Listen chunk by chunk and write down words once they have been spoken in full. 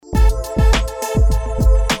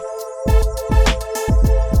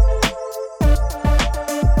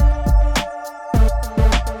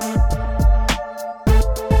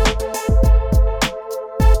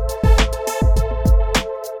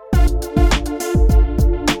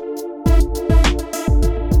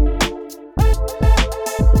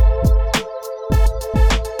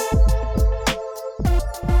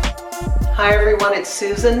Hi everyone, it's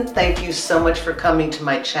Susan. Thank you so much for coming to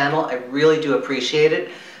my channel. I really do appreciate it.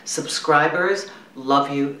 Subscribers, love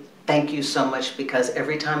you. Thank you so much, because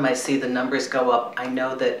every time I see the numbers go up, I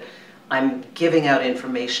know that I'm giving out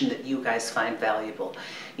information that you guys find valuable.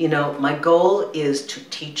 You know, my goal is to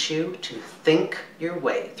teach you to think your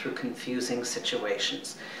way through confusing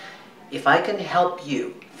situations. If I can help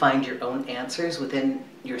you find your own answers within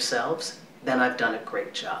yourselves, then I've done a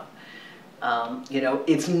great job. You know,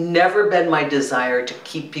 it's never been my desire to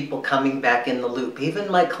keep people coming back in the loop,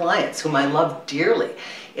 even my clients whom I love dearly.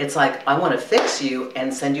 It's like, I want to fix you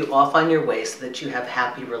and send you off on your way so that you have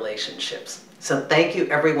happy relationships. So thank you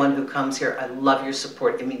everyone who comes here. I love your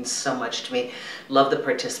support. It means so much to me. Love the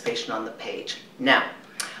participation on the page. Now,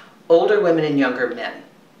 older women and younger men.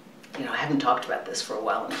 You know, I haven't talked about this for a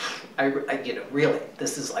while. You know, really,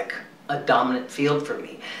 this is like a dominant field for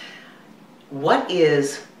me. What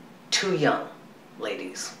is too young,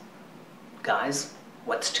 ladies? Guys,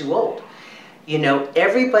 what's too old? You know,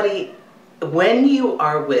 everybody, when you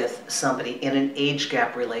are with somebody in an age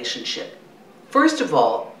gap relationship, first of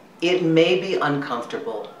all, it may be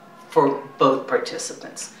uncomfortable for both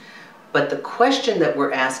participants. But the question that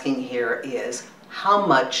we're asking here is, how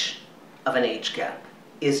much of an age gap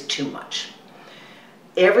is too much?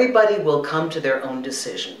 Everybody will come to their own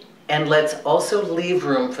decision. And let's also leave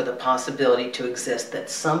room for the possibility to exist that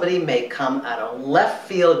somebody may come out of left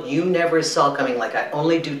field you never saw coming, like, I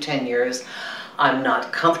only do 10 years, I'm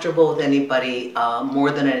not comfortable with anybody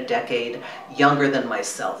more than a decade younger than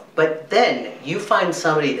myself. But then you find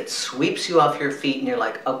somebody that sweeps you off your feet and you're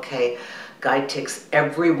like, okay, guy ticks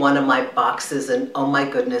every one of my boxes, and oh my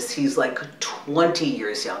goodness, he's like 20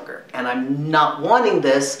 years younger. And I'm not wanting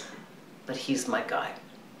this, but he's my guy.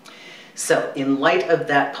 So in light of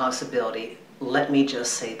that possibility, let me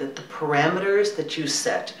just say that the parameters that you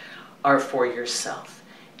set are for yourself.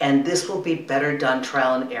 And this will be better done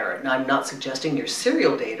trial and error. Now, I'm not suggesting you're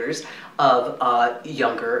serial daters of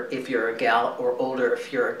younger if you're a gal or older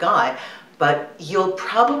if you're a guy, but you'll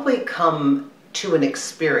probably come to an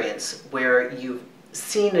experience where you've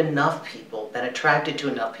seen enough people, been attracted to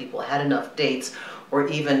enough people, had enough dates, or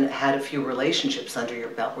even had a few relationships under your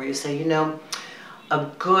belt where you say, you know, a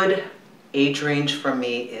good age range for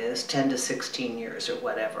me is 10 to 16 years or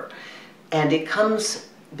whatever. And it comes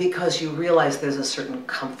because you realize there's a certain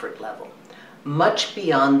comfort level. Much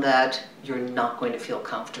beyond that, you're not going to feel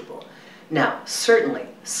comfortable. Now, certainly,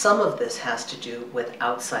 some of this has to do with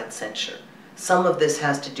outside censure. Some of this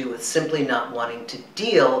has to do with simply not wanting to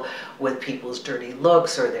deal with people's dirty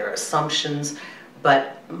looks or their assumptions,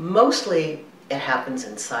 but mostly it happens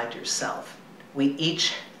inside yourself. We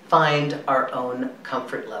each find our own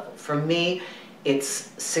comfort level. For me,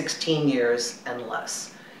 it's 16 years and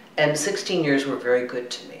less. And 16 years were very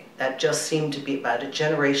good to me. That just seemed to be about a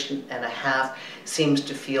generation and a half, seems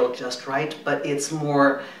to feel just right, but it's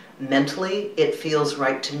more mentally, it feels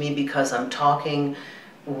right to me because I'm talking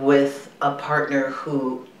with a partner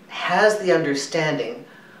who has the understanding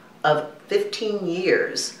of 15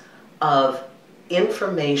 years of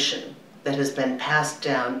information that has been passed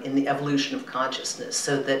down in the evolution of consciousness,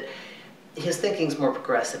 so that his thinking's more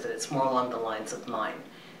progressive and it's more along the lines of mine.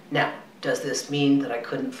 Now, does this mean that I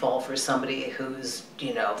couldn't fall for somebody who's,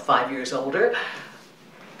 you know, 5 years older?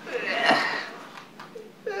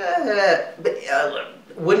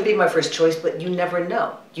 Wouldn't be my first choice, but you never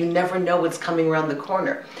know. You never know what's coming around the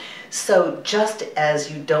corner. So just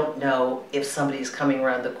as you don't know if somebody's coming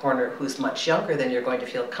around the corner who's much younger than you're going to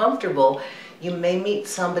feel comfortable, you may meet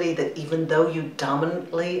somebody that, even though you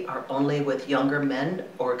dominantly are only with younger men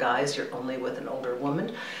or guys, you're only with an older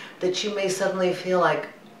woman, that you may suddenly feel like,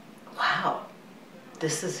 wow,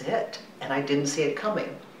 this is it, and I didn't see it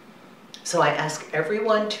coming. So I ask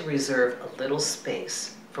everyone to reserve a little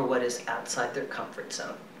space for what is outside their comfort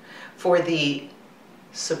zone. For the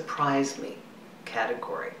surprise me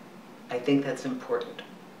category, I think that's important.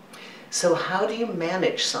 So how do you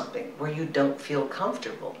manage something where you don't feel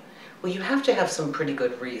comfortable? Well, you have to have some pretty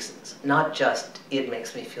good reasons, not just, it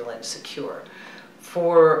makes me feel insecure.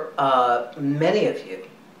 For many of you,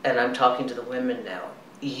 and I'm talking to the women now,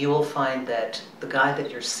 you'll find that the guy that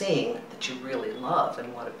you're seeing, that you really love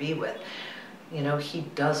and want to be with, you know, he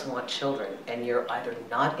does want children, and you're either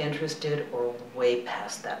not interested or way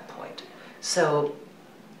past that point. So,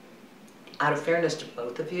 out of fairness to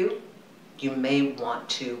both of you, you may want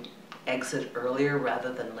to exit earlier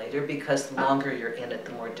rather than later, because the longer you're in it,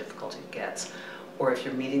 the more difficult it gets. Or if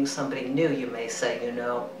you're meeting somebody new, you may say, you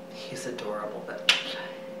know, he's adorable, but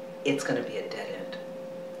it's going to be a dead end.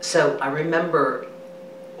 So I remember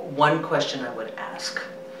one question I would ask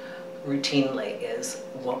routinely is,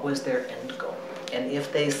 what was their end goal? And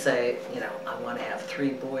if they say, I want to have 3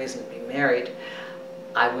 boys and be married,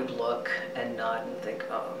 I would look and nod and think,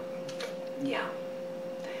 oh, yeah,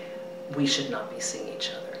 we should not be seeing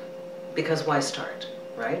each other. Because why start,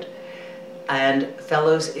 right? And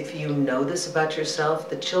fellows, if you know this about yourself,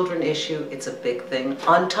 the children issue, it's a big thing,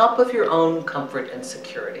 on top of your own comfort and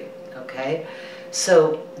security, okay?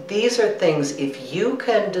 So these are things, if you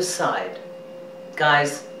can decide,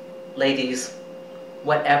 guys, ladies,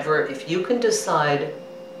 whatever, if you can decide,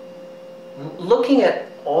 looking at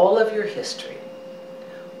all of your history,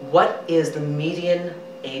 what is the median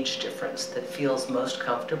age difference that feels most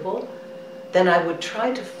comfortable, then I would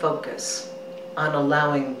try to focus on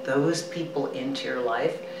allowing those people into your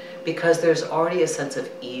life, because there's already a sense of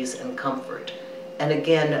ease and comfort. And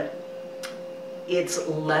again, it's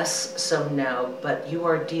less so now, but you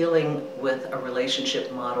are dealing with a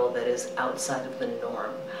relationship model that is outside of the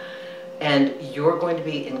norm. And you're going to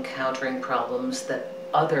be encountering problems that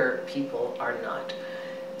other people are not.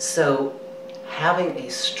 So having a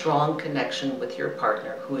strong connection with your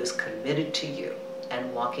partner who is committed to you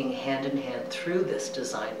and walking hand in hand through this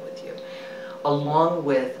design with you, along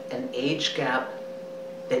with an age gap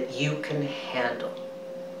that you can handle.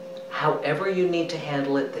 However you need to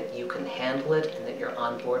handle it, that you can handle it and that you're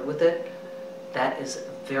on board with it, that is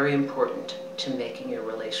very important to making your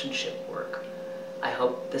relationship work. I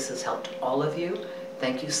hope this has helped all of you.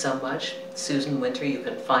 Thank you so much. Susan Winter, you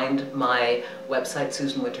can find my website,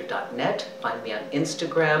 susanwinter.net. Find me on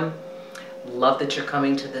Instagram. Love that you're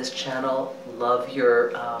coming to this channel. Love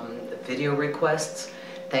your video requests.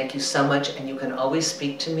 Thank you so much, and you can always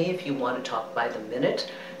speak to me if you want to talk by the minute.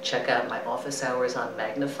 Check out my office hours on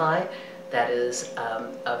Magnify. That is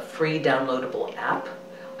a free downloadable app.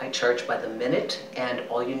 I charge by the minute, and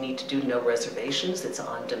all you need to do, no reservations, it's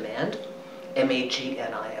on demand.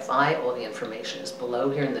 MAGNIFI, all the information is below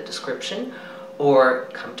here in the description, or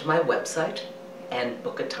come to my website and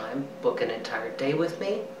book a time, book an entire day with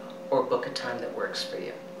me, or book a time that works for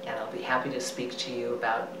you. And I'll be happy to speak to you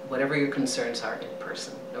about whatever your concerns are in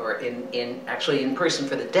person, or actually in person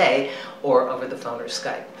for the day, or over the phone or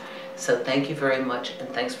Skype. So thank you very much, and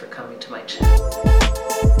thanks for coming to my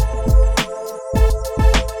channel.